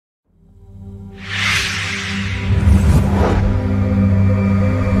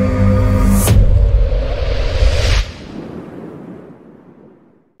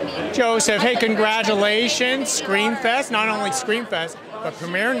Joseph, hey, congratulations, Screamfest, not only Screamfest, but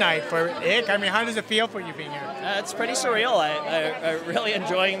premiere night for Ick. I mean, how does it feel for you being here? It's pretty surreal. I'm really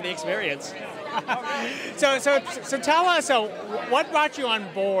enjoying the experience. So tell us, what brought you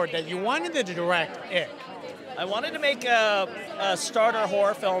on board that you wanted to direct Ick? I wanted to make a starter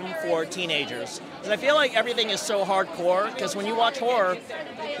horror film for teenagers. Because I feel like everything is so hardcore, because when you watch horror,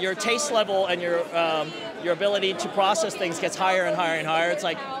 your taste level and your ability to process things gets higher and higher and higher.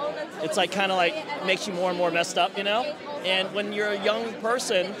 It's like kind of like makes you more and more messed up, you know? And when you're a young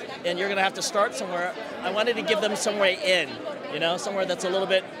person and you're gonna have to start somewhere, I wanted to give them some way in, you know? Somewhere that's a little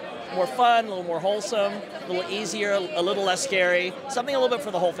bit more fun, a little more wholesome, a little easier, a little less scary, something a little bit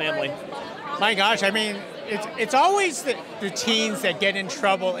for the whole family. My gosh, I mean, it's always the teens that get in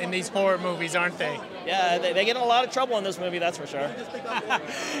trouble in these horror movies, aren't they? Yeah, they get in a lot of trouble in this movie, that's for sure.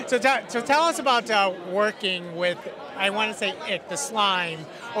 So tell us about working with, I want to say Ick, the slime,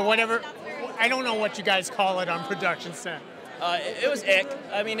 or whatever. I don't know what you guys call it on production set. It was Ick.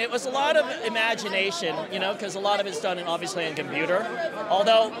 I mean, it was a lot of imagination, you know, because a lot of it's done obviously in computer.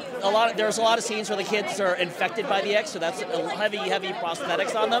 Although there's a lot of scenes where the kids are infected by the Ick, so that's heavy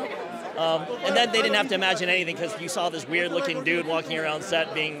prosthetics on them. And then they didn't have to imagine anything because you saw this weird-looking dude walking around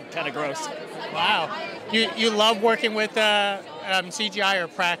set being kind of gross. Wow. You love working with CGI or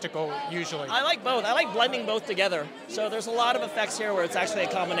practical, usually? I like both. I like blending both together. So there's a lot of effects here where it's actually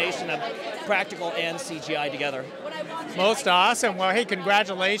a combination of practical and CGI together. Most awesome. Well, hey,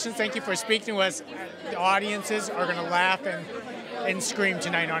 congratulations. Thank you for speaking to us. The audiences are going to laugh and scream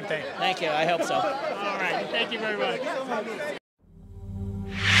tonight, aren't they? Thank you. I hope so. All right. Thank you very much.